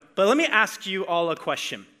but let me ask you all a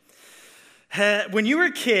question. When you were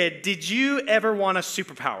a kid, did you ever want a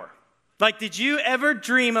superpower? Like, did you ever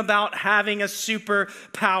dream about having a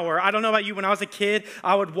superpower? I don't know about you. When I was a kid,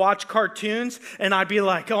 I would watch cartoons and I'd be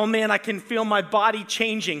like, oh man, I can feel my body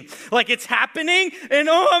changing. Like it's happening and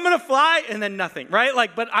oh, I'm going to fly and then nothing, right?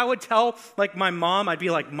 Like, but I would tell like my mom, I'd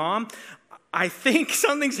be like, Mom, I think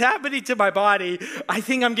something's happening to my body. I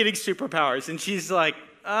think I'm getting superpowers. And she's like,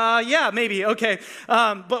 yeah, maybe. Okay.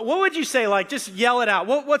 But what would you say? Like, just yell it out.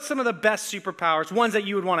 What's some of the best superpowers, ones that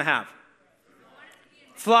you would want to have?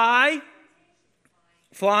 Flying.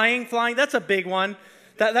 That's a big one.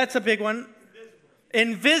 That's a big one.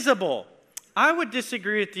 Invisible. I would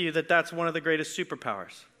disagree with you that that's one of the greatest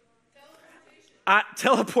superpowers.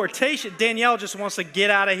 Teleportation. Danielle just wants to get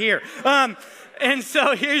out of here. And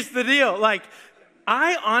so here's the deal. Like,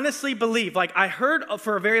 I honestly believe, like I heard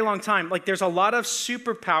for a very long time, like there's a lot of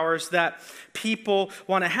superpowers that people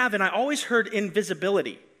want to have. And I always heard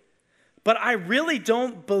invisibility. But I really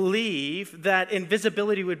don't believe that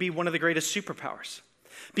invisibility would be one of the greatest superpowers.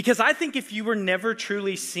 Because I think if you were never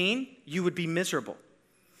truly seen, you would be miserable.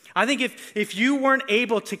 I think if you weren't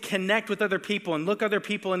able to connect with other people and look other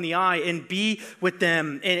people in the eye and be with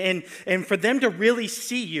them and for them to really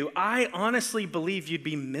see you, I honestly believe you'd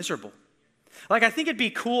be miserable. Like, I think it'd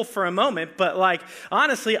be cool for a moment, but like,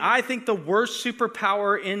 honestly, I think the worst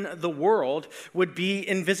superpower in the world would be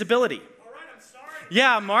invisibility. All right, I'm sorry.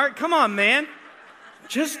 Yeah, Mark, come on, man.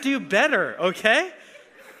 Just do better, okay?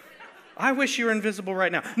 I wish you were invisible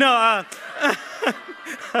right now. No,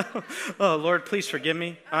 oh, Lord, please forgive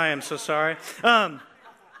me. I am so sorry.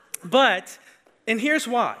 But, and here's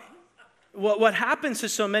why. What happens to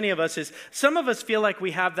so many of us is some of us feel like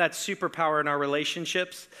we have that superpower in our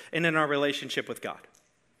relationships and in our relationship with God.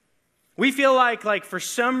 We feel like for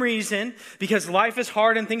some reason, because life is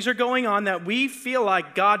hard and things are going on, that we feel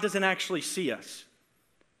like God doesn't actually see us.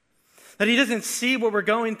 That he doesn't see what we're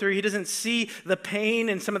going through. He doesn't see the pain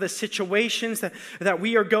and some of the situations that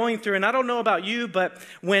we are going through. And I don't know about you, but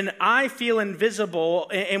when I feel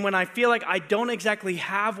invisible and when I feel like I don't exactly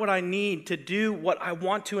have what I need to do what I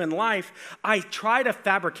want to in life, I try to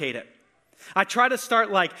fabricate it. I try to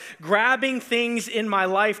start like grabbing things in my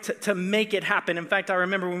life to make it happen. In fact, I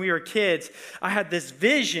remember when we were kids, I had this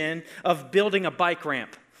vision of building a bike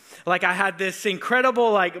ramp. Like I had this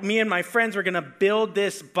incredible, like me and my friends were going to build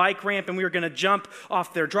this bike ramp and we were going to jump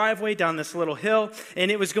off their driveway down this little hill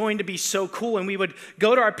and it was going to be so cool. And we would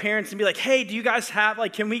go to our parents and be like, hey, do you guys have,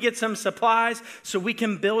 like, can we get some supplies so we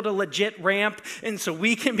can build a legit ramp and so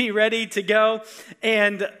we can be ready to go?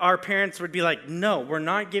 And our parents would be like, no, we're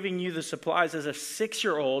not giving you the supplies as a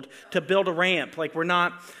 6-year-old to build a ramp. Like we're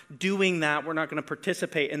not doing that. We're not going to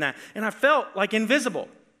participate in that. And I felt like invisible.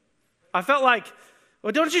 I felt like,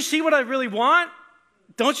 well, don't you see what I really want?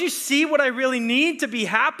 Don't you see what I really need to be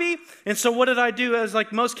happy? And so what did I do, as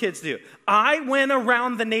like most kids do? I went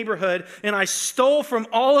around the neighborhood and I stole from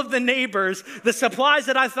all of the neighbors the supplies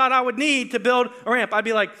that I thought I would need to build a ramp. I'd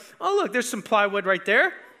be like, oh, look, there's some plywood right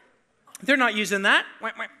there. They're not using that.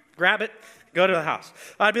 Grab it, go to the house.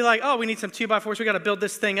 I'd be like, oh, we need some 2x4s. We got to build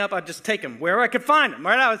this thing up. I'd just take them wherever I could find them.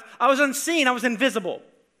 Right? I was unseen. I was invisible.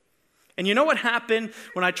 And you know what happened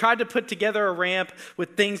when I tried to put together a ramp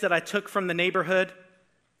with things that I took from the neighborhood?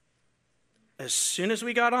 As soon as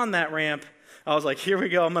we got on that ramp, I was like, here we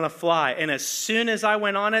go, I'm going to fly. And as soon as I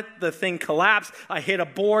went on it, the thing collapsed. I hit a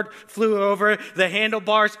board, flew over the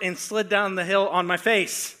handlebars, and slid down the hill on my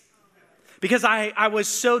face. Because I was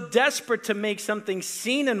so desperate to make something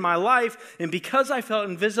seen in my life, and because I felt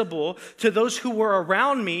invisible to those who were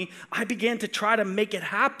around me, I began to try to make it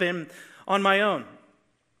happen on my own.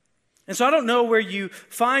 And so I don't know where you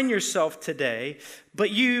find yourself today, but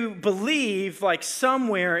you believe like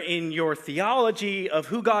somewhere in your theology of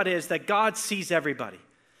who God is that God sees everybody.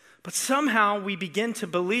 But somehow we begin to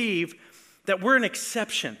believe that we're an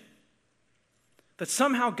exception, that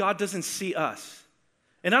somehow God doesn't see us.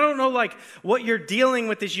 And I don't know like what you're dealing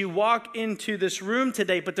with as you walk into this room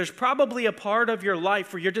today, but there's probably a part of your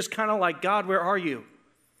life where you're just kind of like, God, where are you?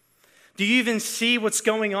 Do you even see what's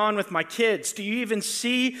going on with my kids? Do you even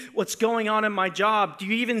see what's going on in my job? Do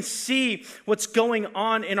you even see what's going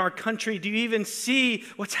on in our country? Do you even see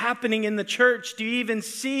what's happening in the church? Do you even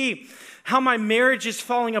see how my marriage is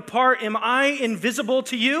falling apart? Am I invisible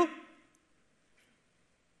to you?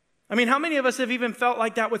 I mean, how many of us have even felt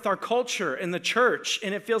like that with our culture in the church?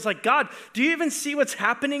 And it feels like, God, do you even see what's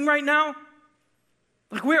happening right now?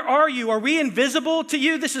 Like, where are you? Are we invisible to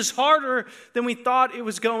you? This is harder than we thought it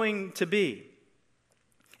was going to be.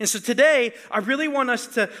 And so today, I really want us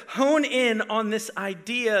to hone in on this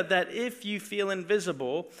idea that if you feel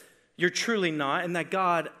invisible, you're truly not, and that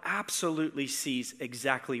God absolutely sees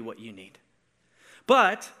exactly what you need.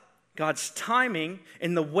 But God's timing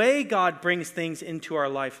and the way God brings things into our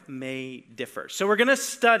life may differ. So we're going to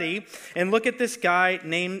study and look at this guy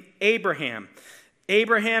named Abraham.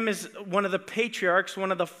 Abraham is one of the patriarchs,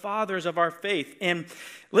 one of the fathers of our faith. And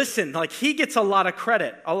listen, like he gets a lot of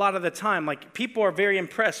credit a lot of the time. Like people are very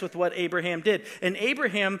impressed with what Abraham did. And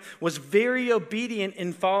Abraham was very obedient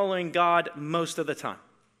in following God most of the time.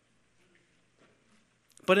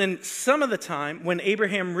 But in some of the time, when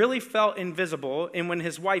Abraham really felt invisible and when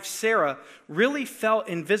his wife Sarah really felt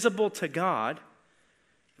invisible to God,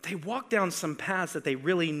 they walked down some paths that they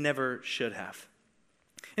really never should have.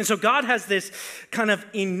 And so God has this kind of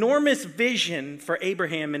enormous vision for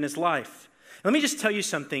Abraham in his life. Let me just tell you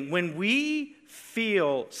something. When we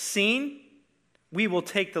feel seen, we will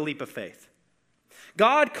take the leap of faith.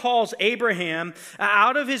 God calls Abraham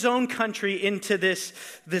out of his own country into this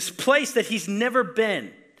place that he's never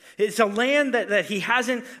been. It's a land that he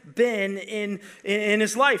hasn't been in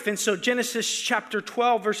his life. And so Genesis chapter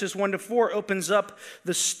 12, verses 1-4 opens up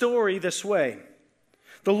the story this way.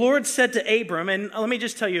 The Lord said to Abram, and let me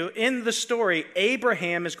just tell you, in the story,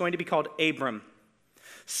 Abraham is going to be called Abram.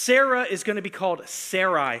 Sarah is going to be called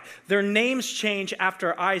Sarai. Their names change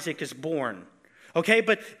after Isaac is born. Okay,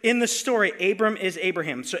 but in the story, Abram is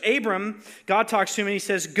Abraham. So Abram, God talks to him and he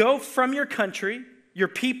says, go from your country, your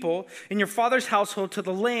people, and your father's household to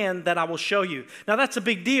the land that I will show you. Now that's a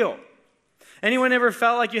big deal. Anyone ever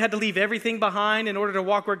felt like you had to leave everything behind in order to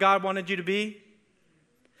walk where God wanted you to be?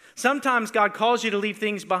 Sometimes God calls you to leave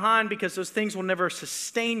things behind because those things will never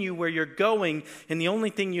sustain you where you're going, and the only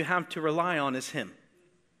thing you have to rely on is Him.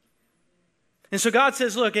 And so God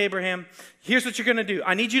says, look, Abraham, here's what you're going to do.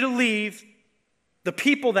 I need you to leave the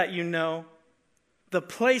people that you know, the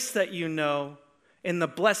place that you know, and the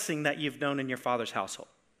blessing that you've known in your father's household.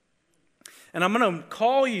 And I'm going to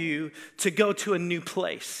call you to go to a new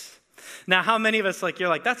place. Now, how many of us, you're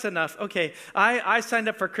like, that's enough. Okay, I signed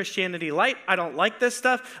up for Christianity Light. I don't like this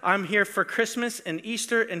stuff. I'm here for Christmas and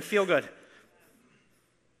Easter and feel good.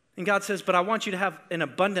 And God says, but I want you to have an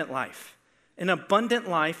abundant life. An abundant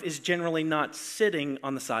life is generally not sitting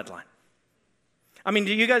on the sideline. I mean,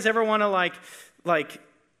 do you guys ever want to like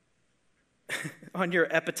on your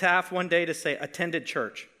epitaph one day to say, attended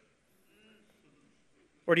church?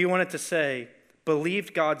 Or do you want it to say,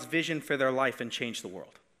 believed God's vision for their life and changed the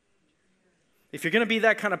world? If you're going to be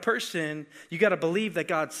that kind of person, you got to believe that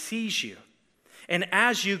God sees you. And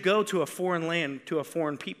as you go to a foreign land, to a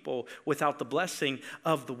foreign people, without the blessing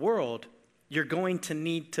of the world, you're going to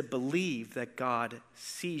need to believe that God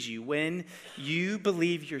sees you. When you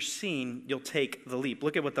believe you're seen, you'll take the leap.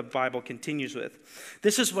 Look at what the Bible continues with.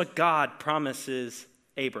 This is what God promises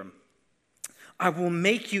Abram. I will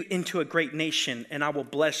make you into a great nation, and I will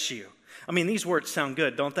bless you. I mean, these words sound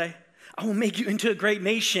good, don't they? I will make you into a great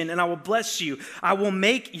nation, and I will bless you. I will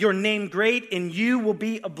make your name great, and you will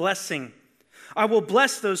be a blessing. I will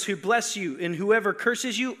bless those who bless you, and whoever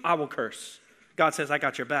curses you, I will curse. God says, I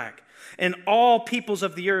got your back. And all peoples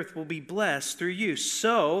of the earth will be blessed through you.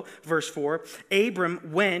 So, verse 4, Abram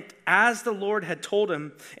went as the Lord had told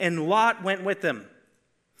him, and Lot went with him.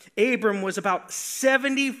 Abram was about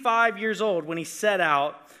 75 years old when he set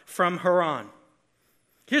out from Haran.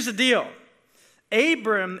 Here's the deal.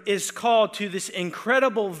 Abram is called to this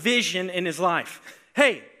incredible vision in his life.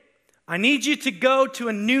 Hey, I need you to go to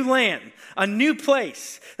a new land, a new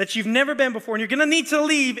place that you've never been before, and you're going to need to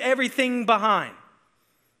leave everything behind.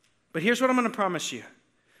 But here's what I'm going to promise you.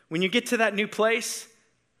 When you get to that new place,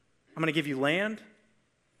 I'm going to give you land,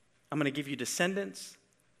 I'm going to give you descendants,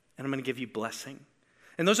 and I'm going to give you blessing.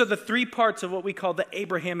 And those are the three parts of what we call the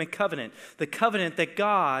Abrahamic covenant, the covenant that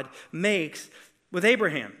God makes with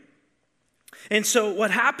Abraham. And so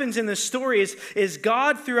what happens in this story is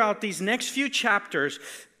God, throughout these next few chapters,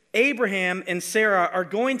 Abraham and Sarah are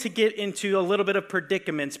going to get into a little bit of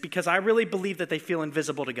predicaments because I really believe that they feel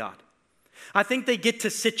invisible to God. I think they get to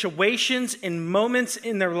situations and moments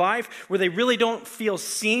in their life where they really don't feel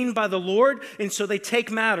seen by the Lord, and so they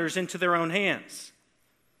take matters into their own hands.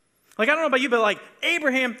 I don't know about you, but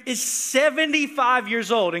Abraham is 75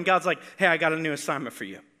 years old, and God's like, hey, I got a new assignment for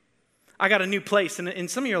you. I got a new place. And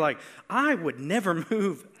some of you are like, I would never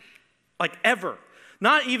move, ever.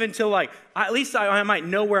 Not even till at least I might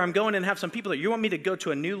know where I'm going and have some people that you want me to go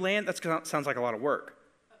to a new land? That sounds like a lot of work.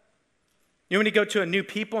 You want me to go to a new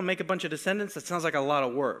people and make a bunch of descendants? That sounds like a lot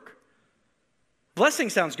of work. Blessing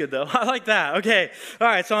sounds good, though. I like that. Okay. All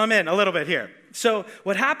right. So I'm in a little bit here. So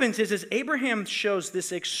what happens is Abraham shows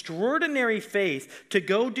this extraordinary faith to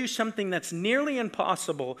go do something that's nearly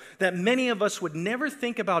impossible that many of us would never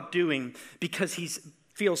think about doing because he's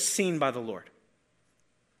feels seen by the Lord.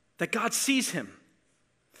 That God sees him.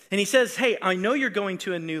 And he says, hey, I know you're going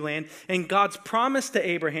to a new land, and God's promise to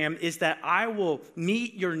Abraham is that I will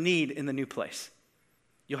meet your need in the new place.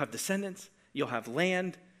 You'll have descendants, you'll have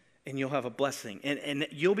land, and you'll have a blessing. And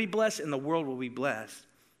you'll be blessed, and the world will be blessed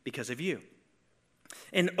because of you.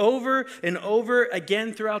 And over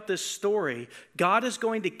again throughout this story, God is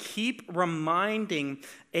going to keep reminding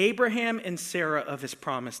Abraham and Sarah of his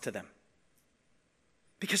promise to them.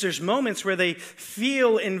 Because there's moments where they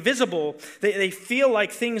feel invisible. They feel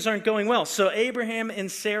like things aren't going well. So Abraham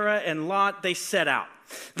and Sarah and Lot, they set out.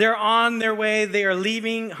 They're on their way. They are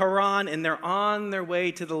leaving Haran, and they're on their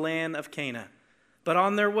way to the land of Canaan. But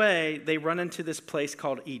on their way, they run into this place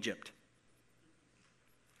called Egypt.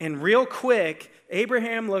 And real quick,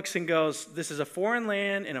 Abraham looks and goes, this is a foreign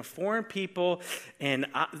land and a foreign people, and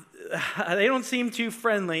they don't seem too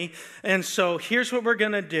friendly. And so here's what we're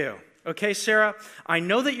going to do. Okay, Sarah, I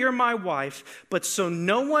know that you're my wife, but so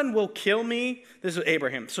no one will kill me. This is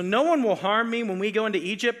Abraham. So no one will harm me when we go into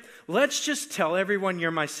Egypt. Let's just tell everyone you're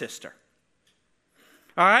my sister.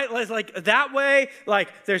 All right, like that way,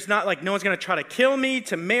 like there's not like no one's going to try to kill me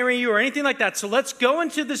to marry you or anything like that. So let's go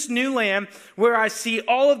into this new land where I see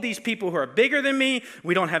all of these people who are bigger than me.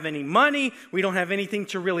 We don't have any money. We don't have anything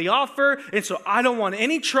to really offer. And so I don't want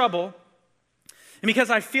any trouble. And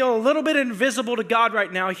because I feel a little bit invisible to God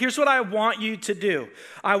right now, here's what I want you to do.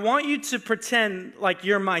 I want you to pretend like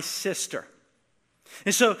you're my sister.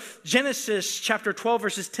 And so Genesis chapter 12,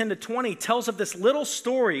 verses 10 to 20 tells of this little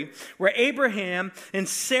story where Abraham and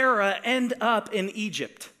Sarah end up in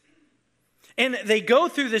Egypt. And they go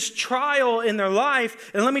through this trial in their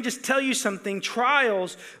life. And let me just tell you something.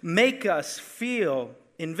 Trials make us feel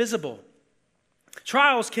invisible.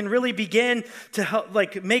 Trials can really begin to help,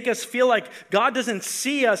 like make us feel like God doesn't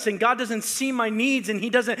see us and God doesn't see my needs and he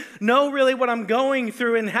doesn't know really what I'm going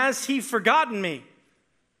through, and has he forgotten me?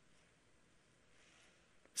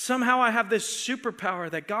 Somehow I have this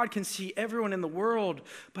superpower that God can see everyone in the world,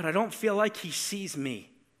 but I don't feel like he sees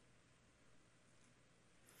me.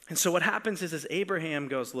 And so what happens is Abraham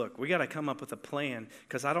goes, look, we got to come up with a plan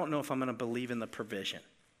because I don't know if I'm going to believe in the provision.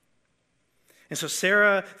 And so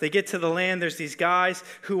Sarah, they get to the land. There's these guys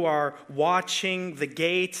who are watching the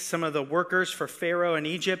gate, some of the workers for Pharaoh in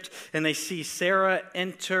Egypt, and they see Sarah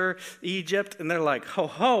enter Egypt, and they're like, ho,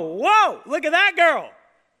 ho, whoa, look at that girl.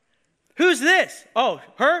 Who's this? Oh,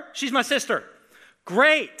 her? She's my sister.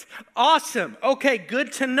 Great. Awesome. Okay,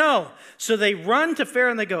 good to know. So they run to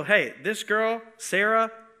Pharaoh and they go, hey, this girl, Sarah,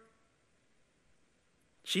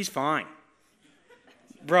 she's fine.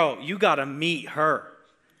 Bro, you got to meet her.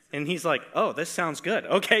 And he's like, oh, this sounds good.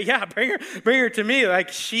 Okay, yeah, bring her to me. Like,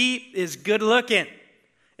 she is good looking.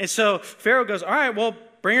 And so Pharaoh goes, all right, well,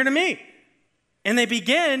 bring her to me. And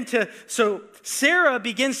so Sarah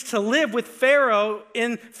begins to live with Pharaoh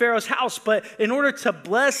in Pharaoh's house. But in order to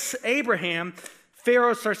bless Abraham,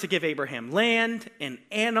 Pharaoh starts to give Abraham land and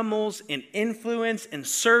animals and influence and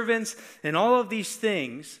servants and all of these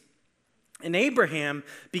things. And Abraham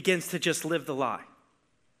begins to just live the lie.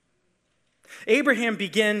 Abraham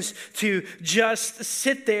begins to just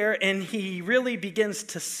sit there and he really begins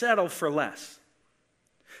to settle for less.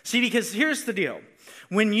 See, because here's the deal.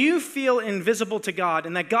 When you feel invisible to God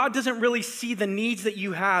and that God doesn't really see the needs that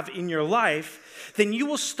you have in your life, then you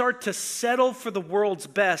will start to settle for the world's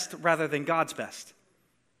best rather than God's best.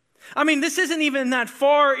 I mean, this isn't even that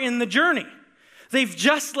far in the journey. They've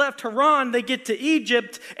just left Haran, they get to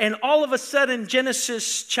Egypt, and all of a sudden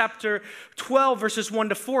Genesis chapter 12 verses 1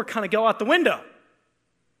 to 4 kind of go out the window.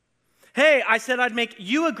 Hey, I said I'd make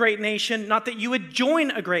you a great nation, not that you would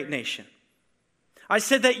join a great nation. I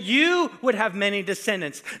said that you would have many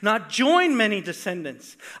descendants, not join many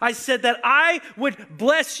descendants. I said that I would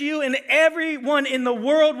bless you and everyone in the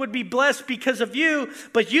world would be blessed because of you,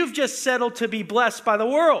 but you've just settled to be blessed by the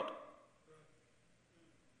world.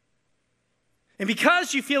 And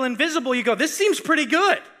because you feel invisible, you go, this seems pretty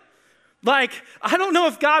good. Like, I don't know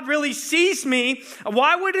if God really sees me.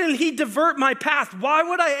 Why wouldn't he divert my path? Why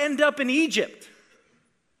would I end up in Egypt?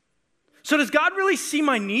 So does God really see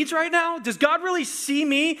my needs right now? Does God really see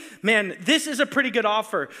me? Man, this is a pretty good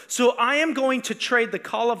offer. So I am going to trade the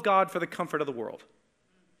call of God for the comfort of the world.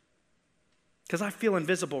 Because I feel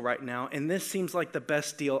invisible right now, and this seems like the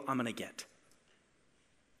best deal I'm going to get.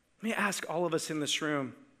 Let me ask all of us in this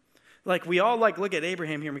room. Like, we all look at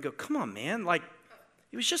Abraham here and we go, come on, man. Like,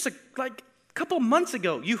 it was just a couple months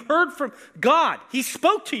ago. You heard from God. He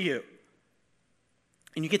spoke to you.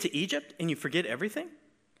 And you get to Egypt and you forget everything.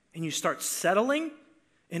 And you start settling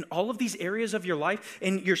in all of these areas of your life.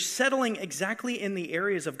 And you're settling exactly in the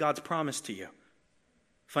areas of God's promise to you.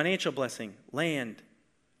 Financial blessing, land,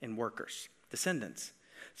 and workers, descendants.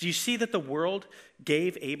 Do you see that the world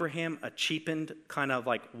gave Abraham a cheapened kind of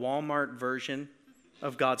like Walmart version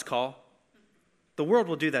of God's call? The world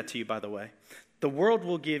will do that to you, by the way. The world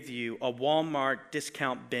will give you a Walmart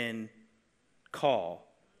discount bin call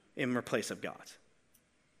in place of God's.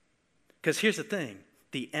 Because here's the thing.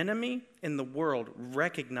 The enemy in the world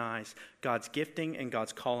recognize God's gifting and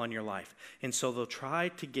God's call on your life. And so they'll try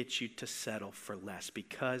to get you to settle for less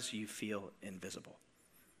because you feel invisible.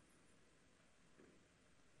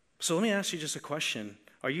 So let me ask you just a question.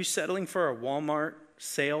 Are you settling for a Walmart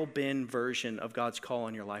sale bin version of God's call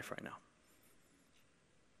on your life right now?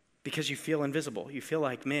 Because you feel invisible. You feel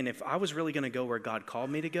like, man, if I was really going to go where God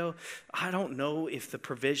called me to go, I don't know if the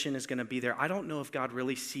provision is going to be there. I don't know if God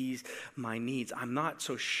really sees my needs. I'm not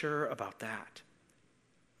so sure about that.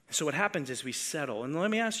 So what happens is we settle. And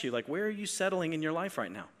let me ask you, like, where are you settling in your life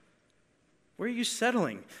right now? Where are you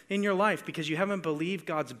settling in your life because you haven't believed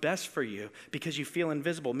God's best for you because you feel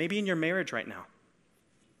invisible? Maybe in your marriage right now.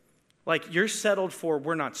 Like you're settled for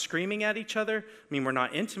we're not screaming at each other. I mean, we're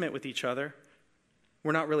not intimate with each other.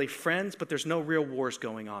 We're not really friends, but there's no real wars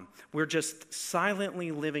going on. We're just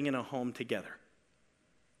silently living in a home together.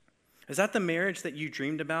 Is that the marriage that you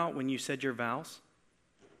dreamed about when you said your vows?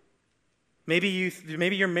 Maybe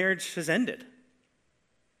your marriage has ended.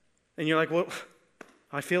 And you're like, well,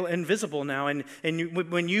 I feel invisible now. And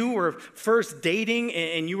when you were first dating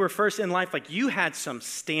and you were first in life, like you had some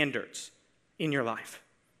standards in your life.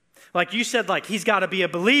 Like you said, like he's got to be a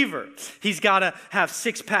believer. He's got to have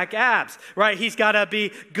six-pack abs, right? He's got to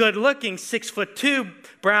be good looking, 6'2",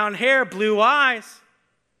 brown hair, blue eyes.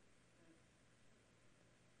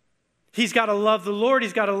 He's got to love the Lord.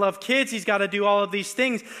 He's got to love kids. He's got to do all of these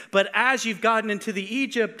things. But as you've gotten into the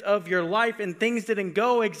Egypt of your life and things didn't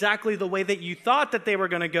go exactly the way that you thought that they were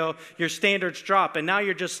going to go, your standards drop. And now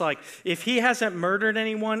you're just like, if he hasn't murdered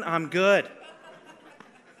anyone, I'm good.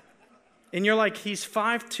 And you're like, he's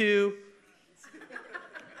 5'2".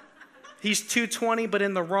 He's 220, but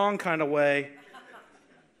in the wrong kind of way.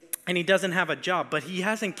 And he doesn't have a job, but he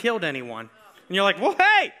hasn't killed anyone. And you're like, well,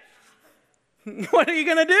 hey, what are you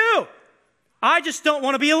going to do? I just don't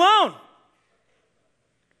want to be alone.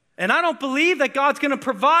 And I don't believe that God's going to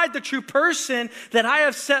provide the true person that I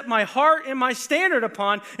have set my heart and my standard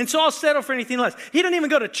upon. And so I'll settle for anything less. He doesn't even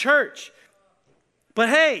go to church. But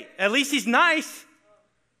hey, at least he's nice.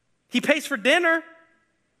 He pays for dinner,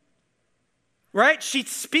 right? She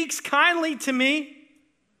speaks kindly to me.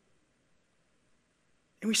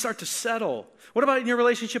 And we start to settle. What about in your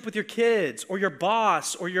relationship with your kids or your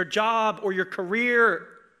boss or your job or your career?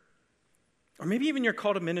 Or maybe even your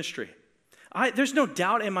call to ministry. There's no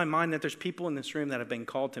doubt in my mind that there's people in this room that have been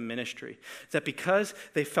called to ministry. That because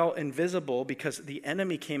they felt invisible, because the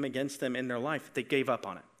enemy came against them in their life, they gave up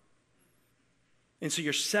on it. And so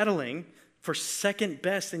you're settling for second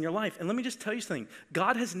best in your life. And let me just tell you something.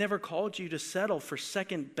 God has never called you to settle for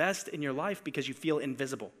second best in your life because you feel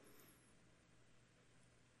invisible.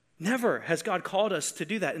 Never has God called us to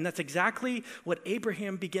do that. And that's exactly what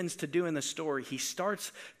Abraham begins to do in the story. He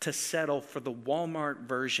starts to settle for the Walmart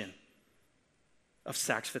version of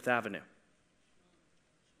Saks Fifth Avenue.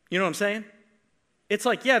 You know what I'm saying? It's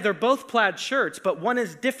like, yeah, they're both plaid shirts, but one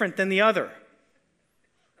is different than the other.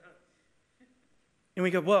 And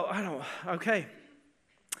we go, well, okay.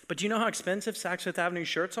 But do you know how expensive Saks Fifth Avenue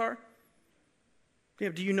shirts are?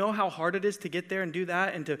 Do you know how hard it is to get there and do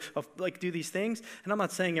that and to do these things? And I'm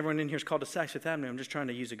not saying everyone in here is called to Saks Fifth Avenue. I'm just trying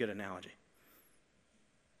to use a good analogy.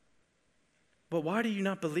 But why do you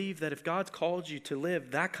not believe that if God's called you to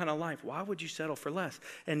live that kind of life, why would you settle for less?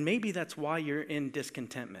 And maybe that's why you're in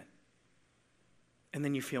discontentment. And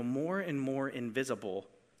then you feel more and more invisible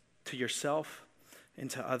to yourself and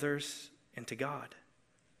to others and to God.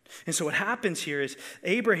 And so what happens here is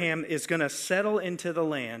Abraham is going to settle into the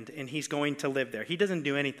land and he's going to live there. He doesn't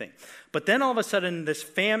do anything. But then all of a sudden this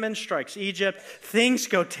famine strikes Egypt. Things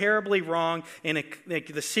go terribly wrong and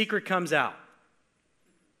the secret comes out.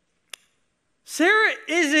 Sarah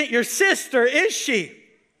isn't your sister, is she?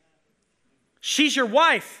 She's your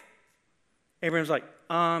wife. Abraham's like,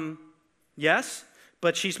 yes,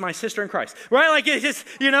 but she's my sister in Christ. Right? Like it just,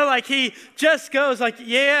 like he just goes like,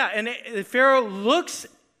 yeah. And Pharaoh looks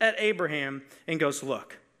at Abraham and goes,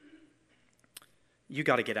 look, you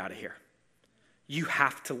got to get out of here. You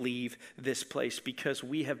have to leave this place because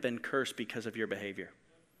we have been cursed because of your behavior.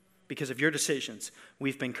 Because of your decisions,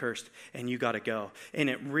 we've been cursed and you got to go. And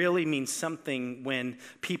it really means something when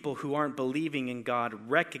people who aren't believing in God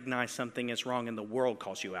recognize something is wrong and the world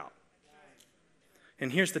calls you out.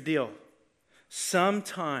 And here's the deal.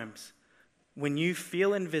 Sometimes when you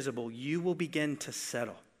feel invisible, you will begin to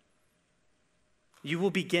settle. You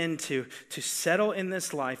will begin to settle in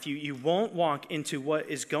this life. You won't walk into what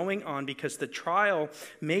is going on because the trial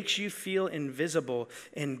makes you feel invisible,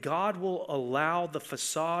 and God will allow the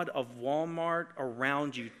facade of Walmart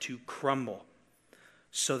around you to crumble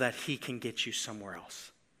so that he can get you somewhere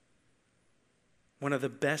else. One of the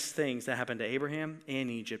best things that happened to Abraham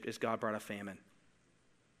and Egypt is God brought a famine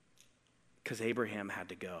because Abraham had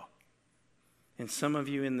to go. And some of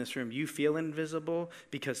you in this room, you feel invisible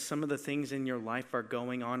because some of the things in your life are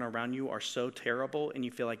going on around you are so terrible and you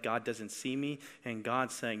feel like God doesn't see me. And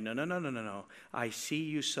God's saying, no. I see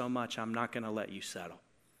you so much, I'm not going to let you settle.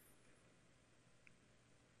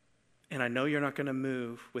 And I know you're not going to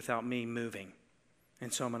move without me moving.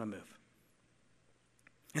 And so I'm going to move.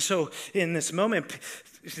 And so in this moment,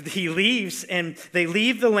 he leaves and they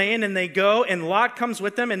leave the land and they go and Lot comes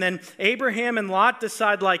with them. And then Abraham and Lot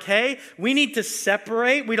decide like, hey, we need to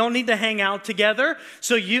separate. We don't need to hang out together.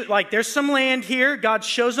 So there's some land here. God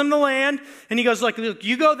shows them the land. And he goes, look,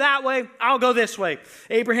 you go that way. I'll go this way.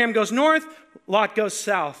 Abraham goes north. Lot goes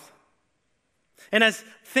south. And as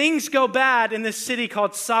things go bad in this city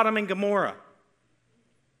called Sodom and Gomorrah.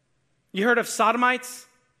 You heard of Sodomites?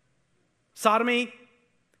 Sodomy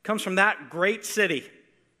comes from that great city.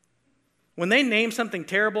 When they name something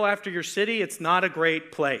terrible after your city, it's not a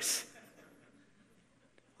great place.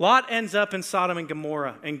 Lot ends up in Sodom and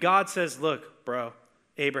Gomorrah, and God says, look, bro,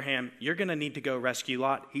 Abraham, you're going to need to go rescue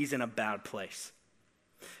Lot. He's in a bad place.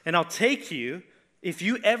 And I'll take you, if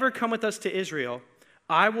you ever come with us to Israel,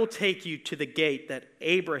 I will take you to the gate that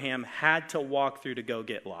Abraham had to walk through to go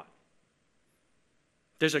get Lot.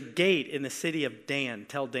 There's a gate in the city of Dan,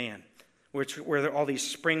 tell Dan, where all these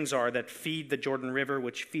springs are that feed the Jordan River,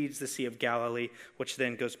 which feeds the Sea of Galilee, which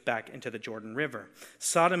then goes back into the Jordan River.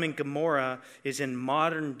 Sodom and Gomorrah is in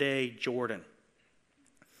modern-day Jordan.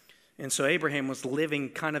 And so Abraham was living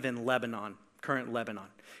kind of in Lebanon, current Lebanon.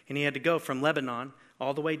 And he had to go from Lebanon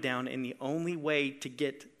all the way down, and the only way to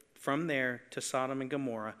get from there to Sodom and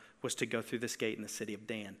Gomorrah was to go through this gate in the city of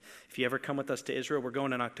Dan. If you ever come with us to Israel, we're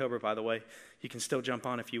going in October, by the way. You can still jump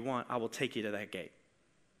on if you want. I will take you to that gate.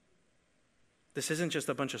 This isn't just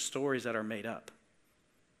a bunch of stories that are made up.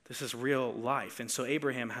 This is real life. And so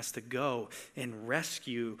Abraham has to go and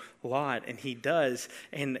rescue Lot, and he does.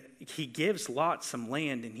 And he gives Lot some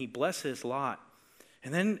land, and he blesses Lot.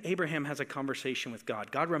 And then Abraham has a conversation with God.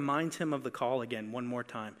 God reminds him of the call again one more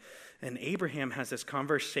time. And Abraham has this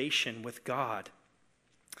conversation with God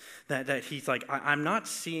that he's like, I'm not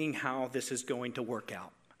seeing how this is going to work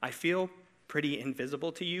out. I feel pretty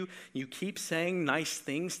invisible to you. You keep saying nice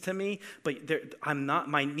things to me, but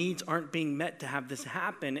my needs aren't being met to have this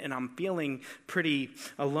happen, and I'm feeling pretty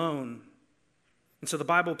alone. And so the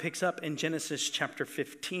Bible picks up in Genesis chapter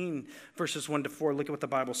 15, verses 1-4. Look at what the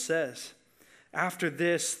Bible says. After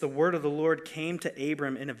this, the word of the Lord came to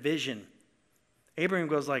Abram in a vision. Abraham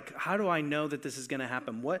goes like, how do I know that this is going to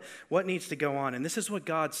happen? What needs to go on? And this is what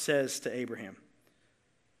God says to Abraham.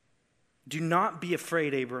 Do not be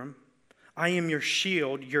afraid, Abram. I am your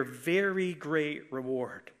shield, your very great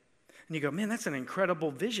reward. And you go, man, that's an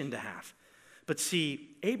incredible vision to have. But see,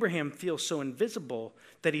 Abraham feels so invisible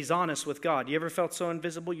that he's honest with God. You ever felt so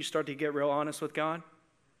invisible you start to get real honest with God?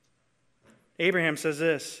 Abraham says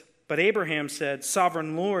this, but Abraham said,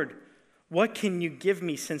 Sovereign Lord, what can you give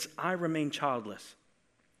me since I remain childless?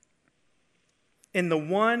 And the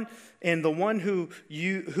one who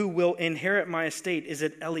will inherit my estate, is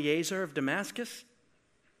it Eliezer of Damascus?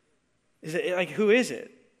 Is it like, who is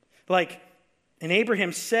it? And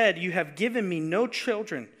Abraham said, you have given me no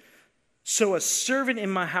children, so a servant in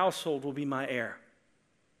my household will be my heir.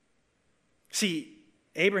 See,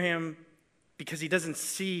 Abraham, because he doesn't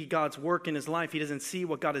see God's work in his life, he doesn't see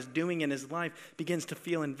what God is doing in his life, begins to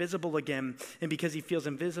feel invisible again. And because he feels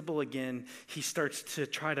invisible again, he starts to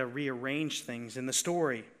try to rearrange things in the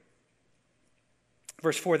story.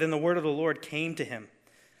 Verse 4, then the word of the Lord came to him.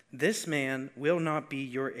 This man will not be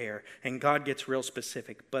your heir. And God gets real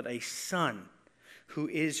specific. But a son who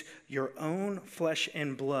is your own flesh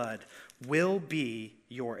and blood will be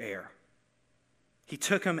your heir. He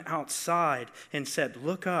took him outside and said,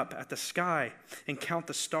 look up at the sky and count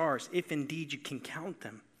the stars, if indeed you can count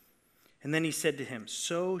them. And then he said to him,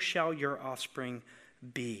 so shall your offspring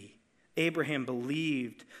be. Abraham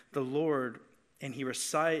believed the Lord, and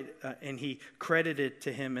he credited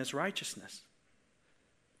to him as righteousness.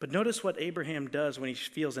 But notice what Abraham does when he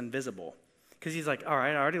feels invisible. Because he's like, all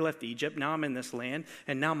right, I already left Egypt. Now I'm in this land.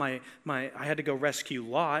 And now I had to go rescue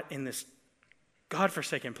Lot in this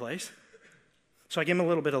godforsaken place. So I give him a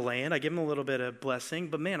little bit of land, I give him a little bit of blessing,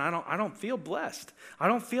 but man, I don't feel blessed. I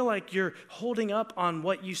don't feel like you're holding up on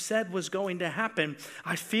what you said was going to happen.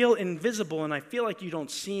 I feel invisible, and I feel like you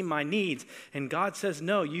don't see my needs. And God says,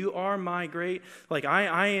 no, you are my great,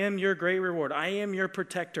 I am your great reward. I am your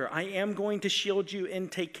protector. I am going to shield you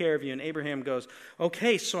and take care of you. And Abraham goes,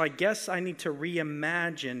 okay, so I guess I need to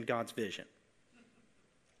reimagine God's vision.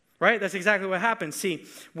 Right? That's exactly what happens. See,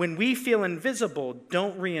 when we feel invisible,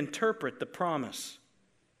 don't reinterpret the promise.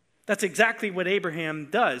 That's exactly what Abraham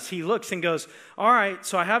does. He looks and goes, all right,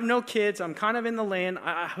 so I have no kids. I'm kind of in the land.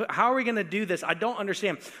 How are we going to do this? I don't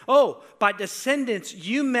understand. Oh, by descendants,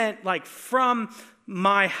 you meant like from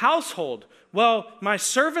my household. Well, my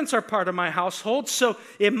servants are part of my household, so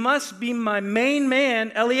it must be my main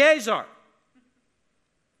man, Eliezer.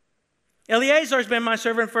 Eliezer's been my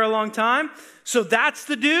servant for a long time, so that's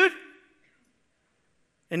the dude.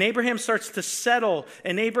 And Abraham starts to settle,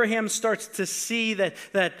 and Abraham starts to see that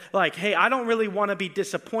hey, I don't really want to be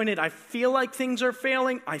disappointed. I feel like things are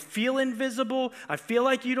failing. I feel invisible. I feel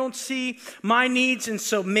like you don't see my needs, and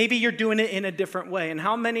so maybe you're doing it in a different way. And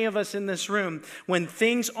how many of us in this room, when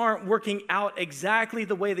things aren't working out exactly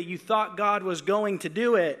the way that you thought God was going to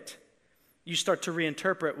do it, you start to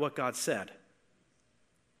reinterpret what God said?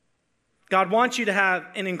 God wants you to have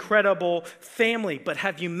an incredible family, but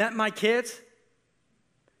have you met my kids?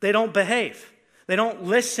 They don't behave. They don't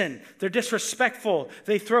listen. They're disrespectful.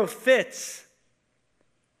 They throw fits.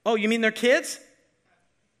 Oh, you mean they're kids?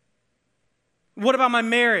 What about my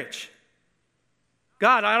marriage?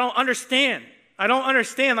 God, I don't understand. I don't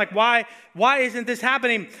understand, why isn't this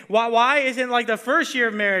happening? Why isn't, the first year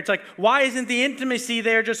of marriage? Why isn't the intimacy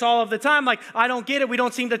there just all of the time? I don't get it. We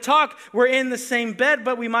don't seem to talk. We're in the same bed,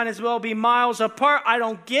 but we might as well be miles apart. I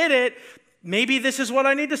don't get it. Maybe this is what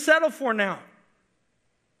I need to settle for now.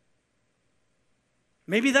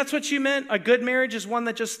 Maybe that's what you meant. A good marriage is one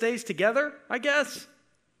that just stays together, I guess.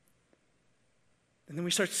 And then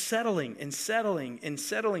we start settling and settling and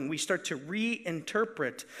settling. We start to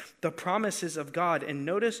reinterpret the promises of God. And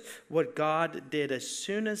notice what God did as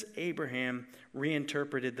soon as Abraham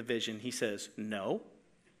reinterpreted the vision. He says, no,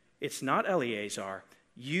 it's not Eliezer.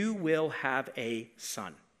 You will have a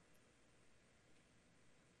son.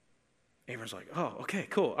 Abraham's like, oh, okay,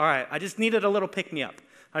 cool. All right, I just needed a little pick-me-up.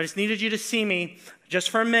 I just needed you to see me just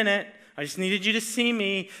for a minute. I just needed you to see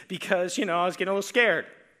me because, I was getting a little scared.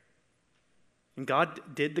 And God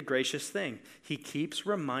did the gracious thing. He keeps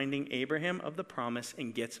reminding Abraham of the promise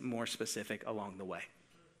and gets more specific along the way.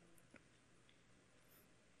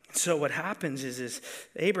 So what happens is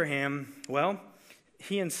Abraham,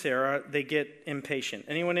 he and Sarah, they get impatient.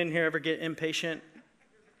 Anyone in here ever get impatient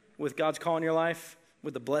with God's call in your life,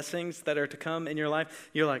 with the blessings that are to come in your life?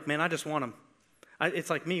 You're like, man, I just want them. It's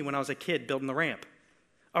like me when I was a kid building the ramp.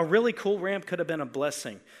 A really cool ramp could have been a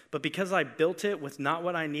blessing, but because I built it with not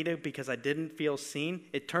what I needed because I didn't feel seen,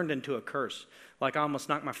 it turned into a curse. I almost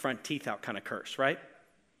knocked my front teeth out kind of curse, right?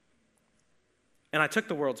 And I took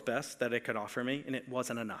the world's best that it could offer me, and it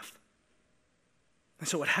wasn't enough. And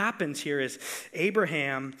so what happens here is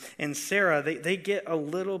Abraham and Sarah, they get a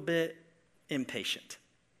little bit impatient.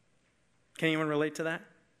 Can anyone relate to that?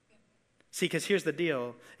 See, because here's the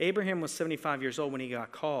deal. Abraham was 75 years old when he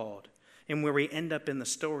got called. And where we end up in the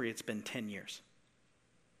story, it's been 10 years.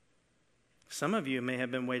 Some of you may have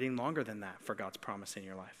been waiting longer than that for God's promise in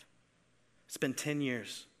your life. It's been 10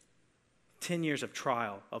 years. 10 years of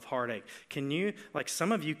trial, of heartache. Can you,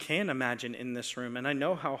 some of you can imagine in this room, and I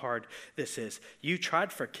know how hard this is. You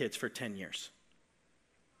tried for kids for 10 years.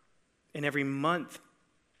 And every month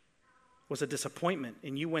was a disappointment.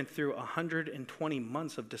 And you went through 120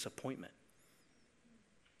 months of disappointment.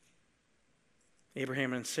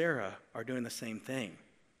 Abraham and Sarah are doing the same thing.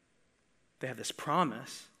 They have this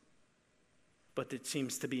promise, but it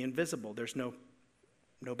seems to be invisible. There's no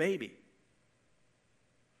baby.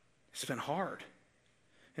 It's been hard.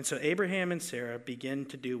 And so Abraham and Sarah begin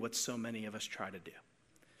to do what so many of us try to do.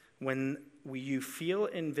 When you feel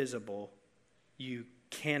invisible, you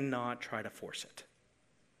cannot try to force it.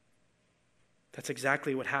 That's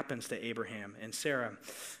exactly what happens to Abraham and Sarah.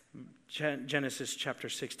 Genesis chapter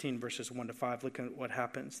 16, verses 1 to 5. Look at what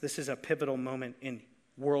happens. This is a pivotal moment in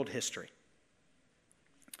world history.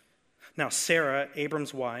 Now, Sarah,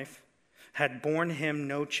 Abram's wife, had borne him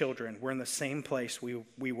no children. We're in the same place we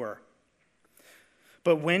were.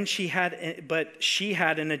 But she had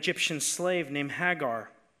an Egyptian slave named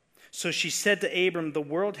Hagar. So she said to Abram, the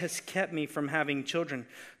world has kept me from having children.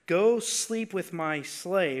 Go sleep with my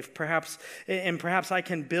slave, perhaps I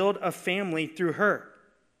can build a family through her.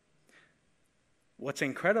 what's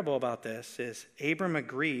incredible about this is Abram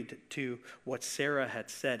agreed to what Sarah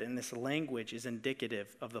had said, and this language is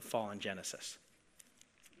indicative of the fall in Genesis.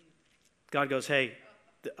 God goes, hey,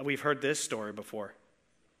 we've heard this story before.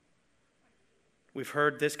 We've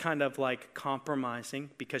heard this kind of like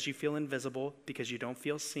compromising because you feel invisible, because you don't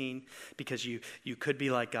feel seen, because you could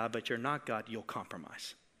be like God, but you're not God, you'll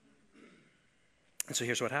compromise. And so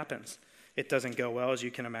here's what happens. It doesn't go well, as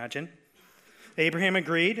you can imagine. Abraham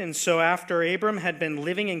agreed, and so after Abram had been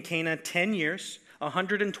living in Canaan 10 years,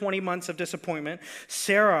 120 months of disappointment,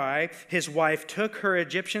 Sarai, his wife, took her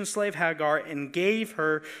Egyptian slave Hagar and gave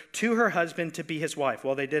her to her husband to be his wife.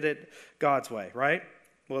 Well, they did it God's way, right?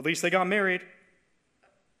 Well, at least they got married.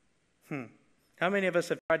 How many of us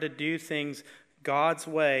have tried to do things God's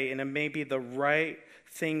way, and it may be the right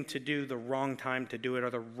thing to do, the wrong time to do it, or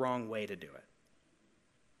the wrong way to do it?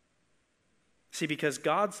 See, because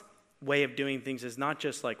God's way of doing things is not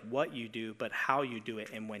just like what you do, but how you do it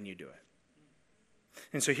and when you do it.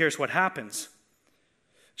 And so here's what happens.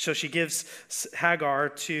 So she gives Hagar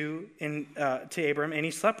to Abram, and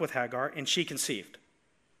he slept with Hagar, and she conceived.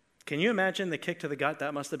 Can you imagine the kick to the gut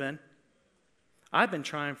that must have been? I've been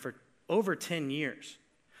trying for over 10 years.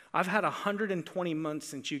 I've had 120 months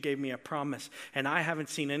since you gave me a promise, and I haven't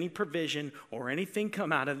seen any provision or anything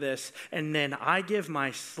come out of this. And then I give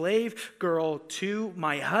my slave girl to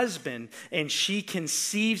my husband, and she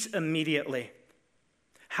conceives immediately.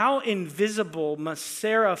 How invisible must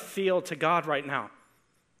Sarah feel to God right now?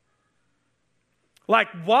 Like,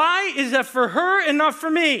 why is that for her and not for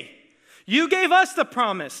me? You gave us the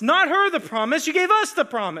promise, not her the promise. You gave us the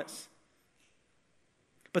promise.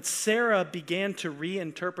 But Sarah began to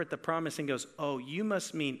reinterpret the promise and goes, oh, you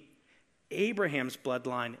must mean Abraham's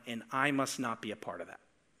bloodline, and I must not be a part of that.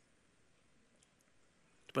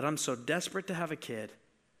 But I'm so desperate to have a kid,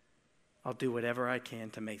 I'll do whatever I can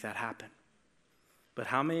to make that happen. But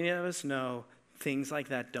how many of us know things like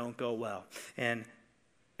that don't go well? And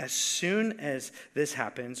as soon as this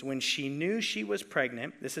happens, when she knew she was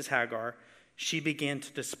pregnant, this is Hagar, she began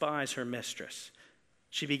to despise her mistress.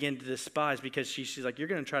 She began to despise because she's like, you're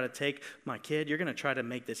going to try to take my kid. You're going to try to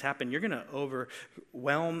make this happen. You're going to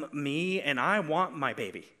overwhelm me, and I want my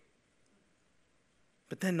baby.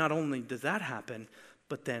 But then not only does that happen,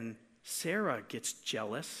 but then Sarah gets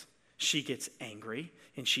jealous. She gets angry,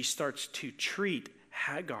 and she starts to treat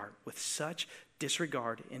Hagar with such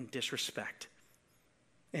disregard and disrespect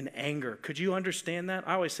and anger. Could you understand that?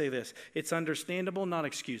 I always say this. It's understandable, not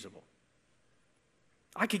excusable.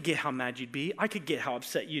 I could get how mad you'd be. I could get how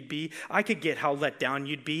upset you'd be. I could get how let down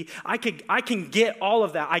you'd be. I can get all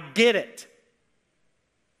of that. I get it.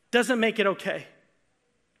 Doesn't make it okay.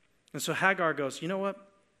 And so Hagar goes, you know what?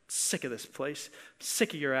 Sick of this place.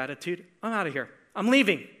 Sick of your attitude. I'm out of here. I'm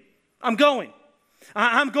leaving. I'm going.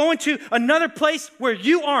 I'm going to another place where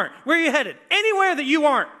you aren't. Where are you headed? Anywhere that you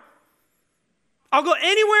aren't. I'll go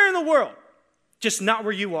anywhere in the world, just not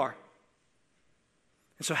where you are.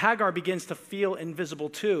 And so Hagar begins to feel invisible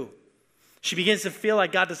too. She begins to feel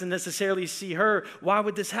like God doesn't necessarily see her. Why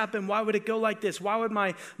would this happen? Why would it go like this? Why would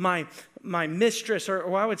my mistress or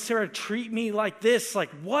why would Sarah treat me like this?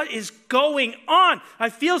 Like, what is going on? I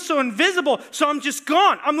feel so invisible, so I'm just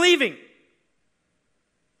gone. I'm leaving.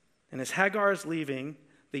 And as Hagar is leaving,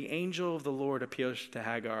 the angel of the Lord appears to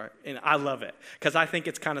Hagar. And I love it because I think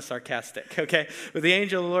it's kind of sarcastic, okay? But the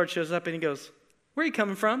angel of the Lord shows up and he goes, where are you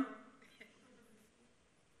coming from?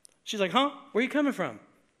 She's like, huh? Where are you coming from?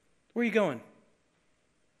 Where are you going?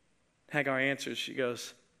 Hagar answers, she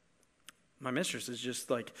goes, my mistress is just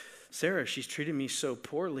like Sarah. She's treated me so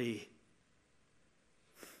poorly.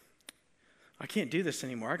 I can't do this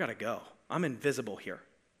anymore. I got to go. I'm invisible here.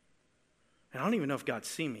 And I don't even know if God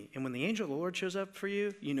sees me. And when the angel of the Lord shows up for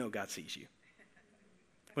you, you know God sees you.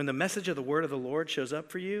 When the message of the word of the Lord shows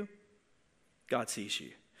up for you, God sees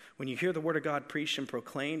you. When you hear the word of God preached and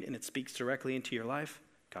proclaimed and it speaks directly into your life,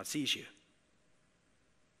 God sees you.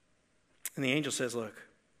 And the angel says, look,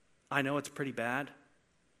 I know it's pretty bad,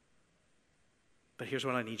 but here's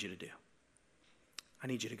what I need you to do. I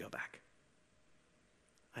need you to go back.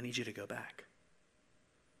 I need you to go back.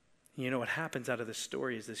 You know what happens out of this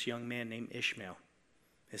story is this young man named Ishmael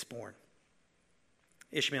is born.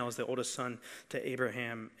 Ishmael is the oldest son to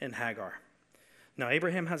Abraham and Hagar. Now,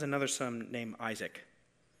 Abraham has another son named Isaac.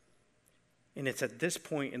 And it's at this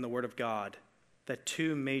point in the Word of God that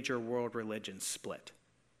two major world religions split.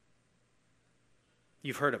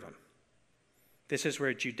 You've heard of them. This is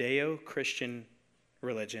where Judeo-Christian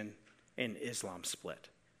religion and Islam split.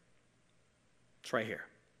 It's right here.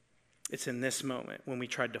 It's in this moment when we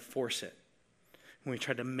tried to force it. when we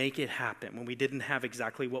tried to make it happen, when we didn't have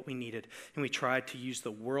exactly what we needed, and we tried to use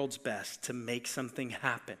the world's best to make something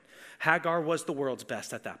happen. Hagar was the world's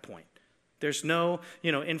best at that point. There's no,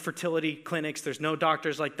 infertility clinics. There's no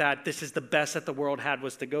doctors like that. This is the best that the world had,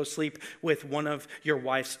 was to go sleep with one of your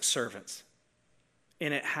wife's servants.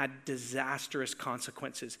 And it had disastrous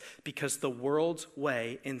consequences because the world's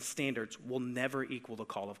way and standards will never equal the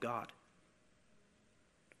call of God.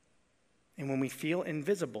 And when we feel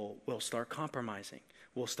invisible, we'll start compromising.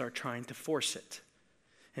 We'll start trying to force it.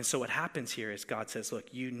 And so what happens here is God says,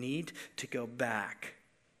 look, you need to go back.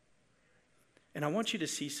 And I want you to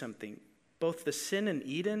see something. Both the sin in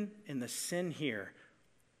Eden and the sin here,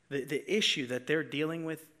 the issue that they're dealing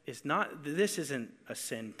with this isn't a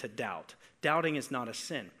sin to doubt. Doubting is not a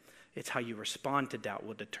sin. It's how you respond to doubt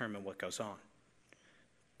will determine what goes on.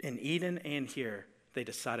 In Eden and here, they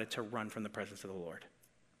decided to run from the presence of the Lord.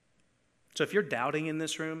 So if you're doubting in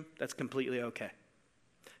this room, that's completely okay.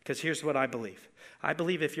 Because here's what I believe. I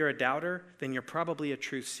believe if you're a doubter, then you're probably a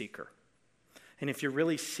truth seeker. And if you're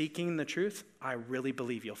really seeking the truth, I really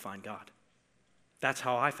believe you'll find God. That's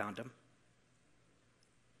how I found him.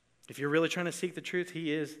 If you're really trying to seek the truth,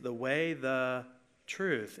 he is the way, the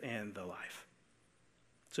truth, and the life.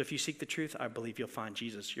 So if you seek the truth, I believe you'll find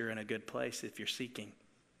Jesus. You're in a good place if you're seeking.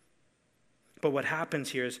 But what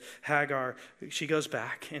happens here is Hagar, she goes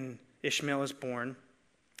back, and Ishmael is born,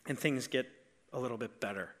 and things get a little bit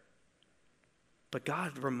better. But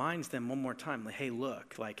God reminds them one more time, like, hey,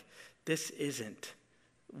 look, this isn't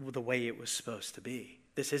the way it was supposed to be.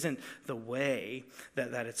 This isn't the way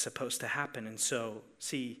that it's supposed to happen. And so,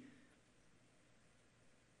 see,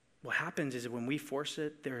 what happens is when we force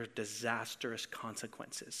it, there are disastrous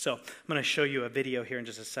consequences. So I'm going to show you a video here in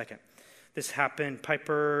just a second. This happened,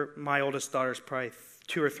 Piper, my oldest daughter's probably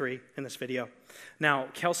 2 or 3 in this video. Now,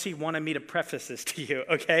 Kelsey wanted me to preface this to you,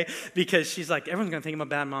 okay? Because she's like, everyone's going to think I'm a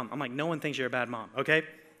bad mom. I'm like, no one thinks you're a bad mom, okay?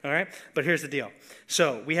 All right? But here's the deal.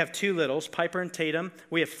 So we have 2 littles, Piper and Tatum.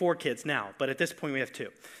 We have 4 kids now, but at this point we have 2.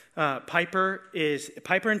 Piper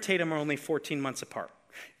and Tatum are only 14 months apart.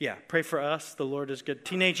 Yeah, pray for us. The Lord is good.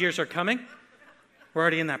 Teenage years are coming. We're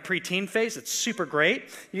already in that preteen phase. It's super great.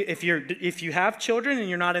 If you have children and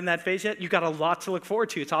you're not in that phase yet, you've got a lot to look forward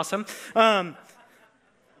to. It's awesome.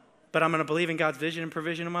 But I'm going to believe in God's vision and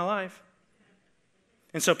provision in my life.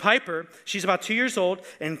 And so Piper, she's about 2 years old,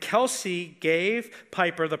 and Kelsey gave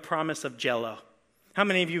Piper the promise of Jell-O. How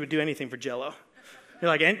many of you would do anything for Jell-O? You're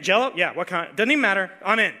like, Jell-O? Yeah, what kind? Doesn't even matter.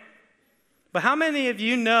 I'm in. But how many of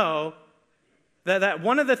you know that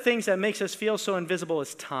one of the things that makes us feel so invisible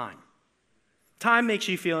is time? Time makes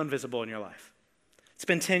you feel invisible in your life. It's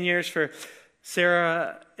been 10 years for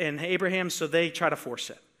Sarah and Abraham, so they try to force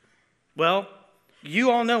it. Well,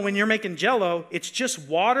 you all know when you're making Jell-O, it's just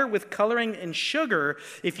water with coloring and sugar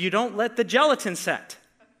if you don't let the gelatin set.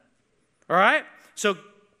 All right? So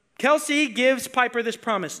Kelsey gives Piper this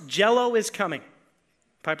promise. Jell-O is coming.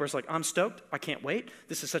 Piper's like, I'm stoked. I can't wait.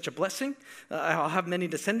 This is such a blessing. I'll have many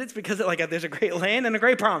descendants because there's a great land and a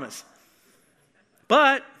great promise.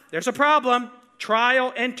 But there's a problem.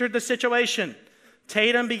 Trial entered the situation.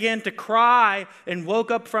 Tatum began to cry and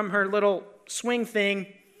woke up from her little swing thing.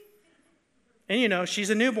 And, she's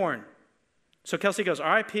a newborn. So Kelsey goes, all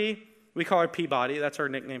right, P. We call her Peabody. That's our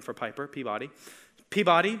nickname for Piper, Peabody.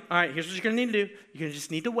 Peabody, all right, here's what you're going to need to do. You're going to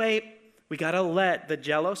just need to wait. We got to let the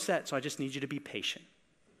Jell-O set, so I just need you to be patient.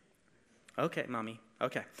 Okay, Mommy.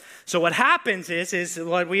 Okay. So what happens is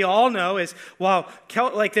what we all know is,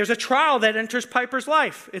 there's a trial that enters Piper's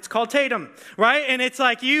life. It's called Tatum, right? And it's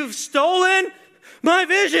like, you've stolen my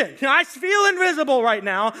vision. I feel invisible right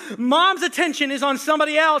now. Mom's attention is on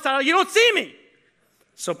somebody else. You don't see me.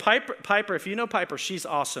 So Piper, if you know Piper, she's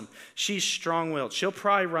awesome. She's strong-willed. She'll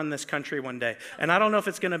probably run this country one day. And I don't know if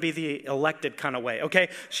it's going to be the elected kind of way, okay?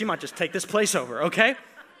 She might just take this place over, okay?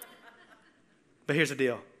 But here's the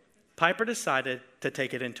deal. Piper decided to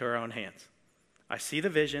take it into her own hands. I see the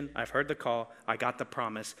vision. I've heard the call. I got the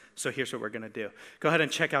promise. So here's what we're going to do. Go ahead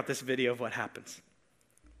and check out this video of what happens.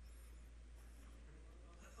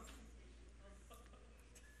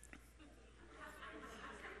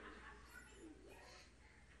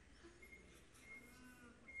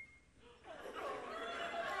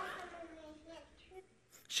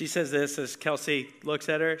 She says this as Kelsey looks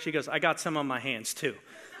at her. She goes, I got some on my hands too.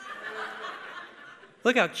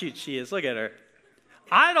 Look how cute she is. Look at her.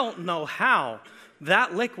 I don't know how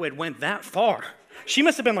that liquid went that far. She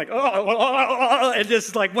must have been like, and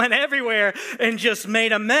just went everywhere and just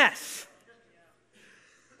made a mess.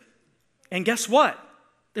 And guess what?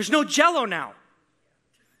 There's no Jell-O now.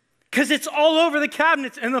 Because it's all over the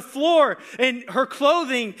cabinets and the floor and her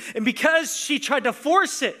clothing. And because she tried to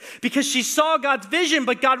force it, because she saw God's vision,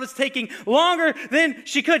 but God was taking longer than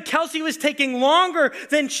she could. Kelsey was taking longer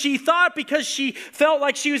than she thought because she felt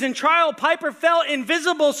like she was in trial. Piper felt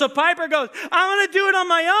invisible. So Piper goes, I'm going to do it on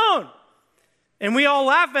my own. And we all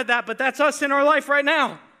laugh at that, but that's us in our life right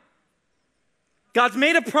now. God's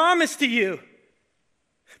made a promise to you,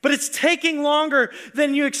 but it's taking longer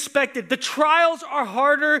than you expected. The trials are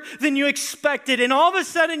harder than you expected. And all of a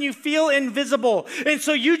sudden you feel invisible. And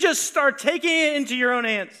so you just start taking it into your own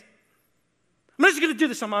hands. I'm just going to do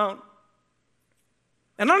this on my own.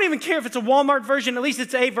 And I don't even care if it's a Walmart version. At least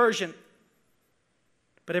it's a version.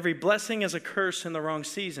 But every blessing is a curse in the wrong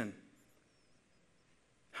season.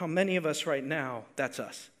 How many of us right now, that's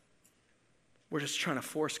us. We're just trying to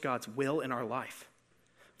force God's will in our life.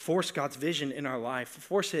 Force God's vision in our life,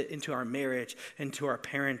 force it into our marriage, into our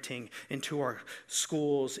parenting, into our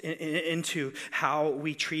schools, into how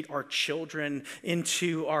we treat our children,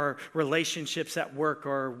 into our relationships at work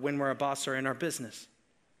or when we're a boss or in our business.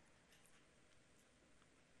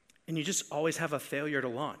 And you just always have a failure to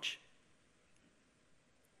launch.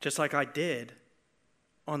 Just like I did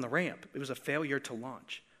on the ramp. It was a failure to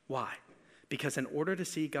launch. Why? Because in order to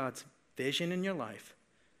see God's vision in your life,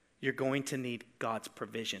 you're going to need God's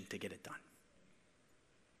provision to get it done.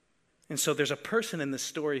 And so there's a person in this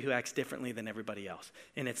story who acts differently than everybody else.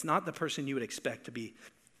 And it's not the person you would expect to be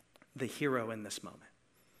the hero in this moment.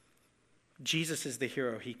 Jesus is the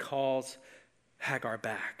hero. He calls Hagar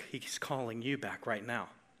back. He's calling you back right now.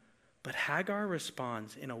 But Hagar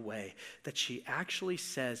responds in a way that she actually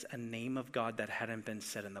says a name of God that hadn't been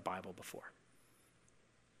said in the Bible before.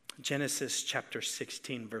 Genesis chapter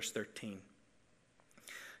 16, verse 13.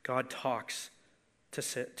 God talks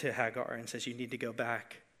to Hagar and says, you need to go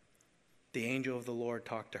back. The angel of the Lord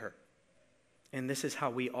talked to her. And this is how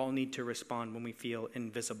we all need to respond when we feel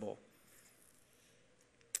invisible.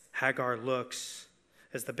 Hagar looks,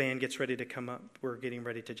 as the band gets ready to come up, we're getting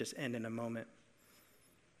ready to just end in a moment.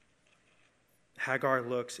 Hagar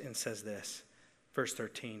looks and says this, verse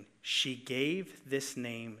 13, she gave this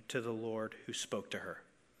name to the Lord who spoke to her.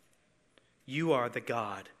 You are the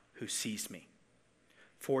God who sees me.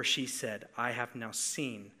 For she said, I have now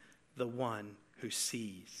seen the one who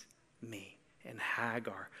sees me. And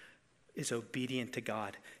Hagar is obedient to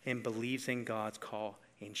God and believes in God's call,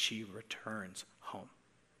 and she returns home.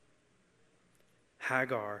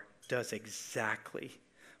 Hagar does exactly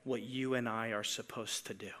what you and I are supposed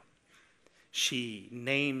to do. She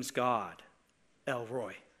names God El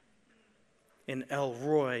Roi. And El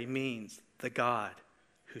Roi means the God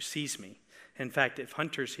who sees me. In fact, if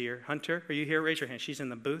Hunter's here, Hunter, are you here? Raise your hand. She's in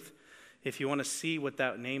the booth. If you want to see what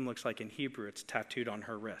that name looks like in Hebrew, it's tattooed on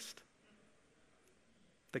her wrist.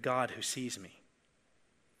 The God who sees me.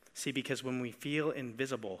 See, because when we feel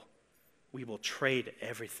invisible, we will trade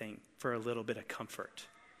everything for a little bit of comfort.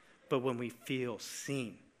 But when we feel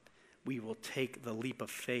seen, we will take the leap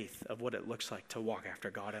of faith of what it looks like to walk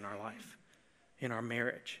after God in our life, in our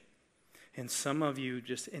marriage. And some of you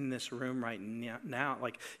just in this room right now,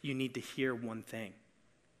 like you need to hear one thing.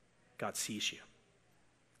 God sees you.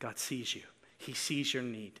 God sees you. He sees your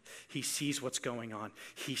need. He sees what's going on.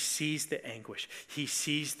 He sees the anguish. He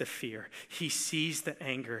sees the fear. He sees the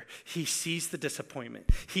anger. He sees the disappointment.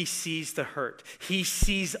 He sees the hurt. He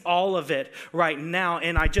sees all of it right now.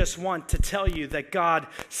 And I just want to tell you that God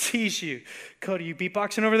sees you. Cody, you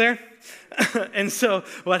beatboxing over there? And so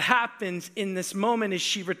what happens in this moment is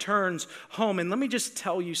she returns home. And let me just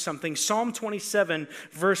tell you something. Psalm 27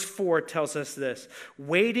 verse 4 tells us this.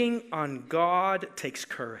 Waiting on God takes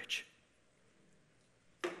courage.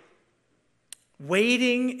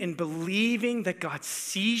 Waiting and believing that God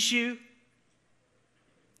sees you.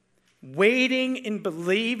 Waiting and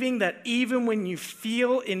believing that even when you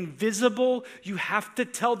feel invisible, you have to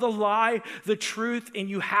tell the lie, the truth, and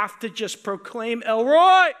you have to just proclaim El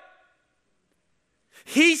Roi.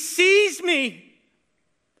 He sees me.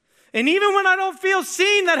 And even when I don't feel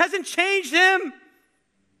seen, that hasn't changed him.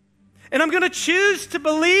 And I'm going to choose to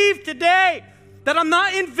believe today that I'm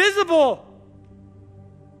not invisible.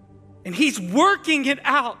 And he's working it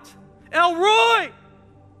out. El Roi.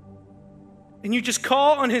 And you just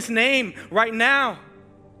call on his name right now.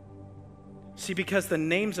 See, because the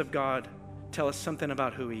names of God tell us something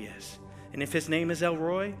about who he is. And if his name is El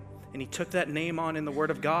Roi, and he took that name on in the Word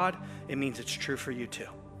of God, it means it's true for you too.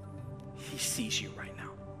 He sees you right now.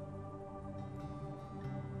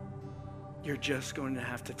 You're just going to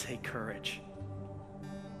have to take courage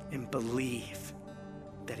and believe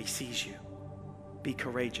that he sees you. Be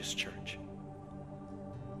courageous, church.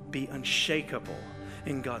 Be unshakable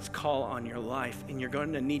in God's call on your life, and you're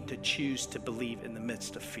going to need to choose to believe in the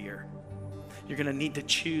midst of fear. You're going to need to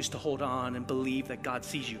choose to hold on and believe that God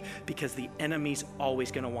sees you, because the enemy's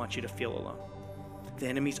always going to want you to feel alone. The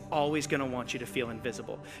enemy's always going to want you to feel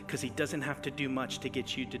invisible, because he doesn't have to do much to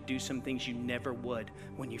get you to do some things you never would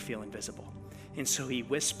when you feel invisible. And so he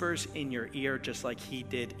whispers in your ear, just like he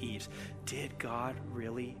did Eve's. Did God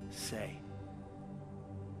really say?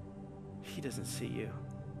 He doesn't see you.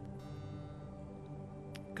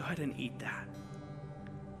 Go ahead and eat that.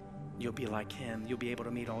 You'll be like him. You'll be able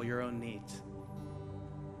to meet all your own needs.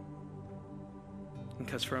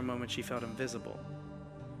 Because for a moment she felt invisible.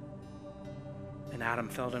 And Adam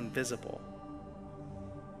felt invisible.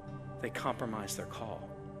 They compromised their call.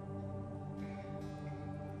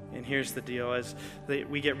 And here's the deal. As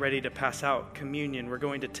we get ready to pass out communion, we're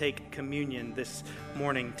going to take communion this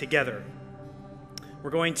morning together. We're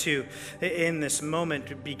going to, in this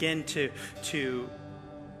moment, begin to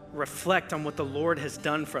reflect on what the Lord has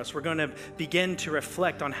done for us. We're going to begin to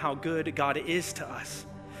reflect on how good God is to us.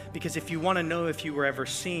 Because if you want to know if you were ever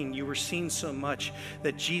seen, you were seen so much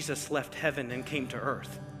that Jesus left heaven and came to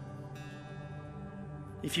earth.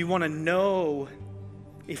 If you want to know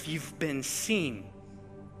if you've been seen,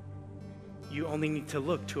 you only need to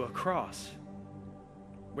look to a cross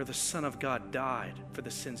where the Son of God died for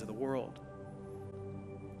the sins of the world.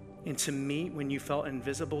 And to me, when you felt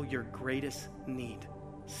invisible, your greatest need,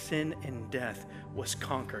 sin and death, was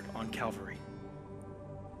conquered on Calvary.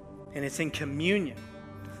 And it's in communion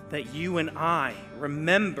that you and I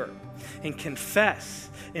remember and confess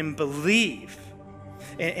and believe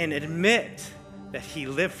and admit that he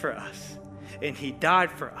lived for us and he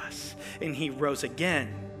died for us and he rose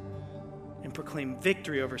again, and proclaim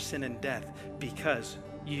victory over sin and death, because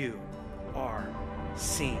you are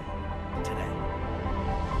seen today.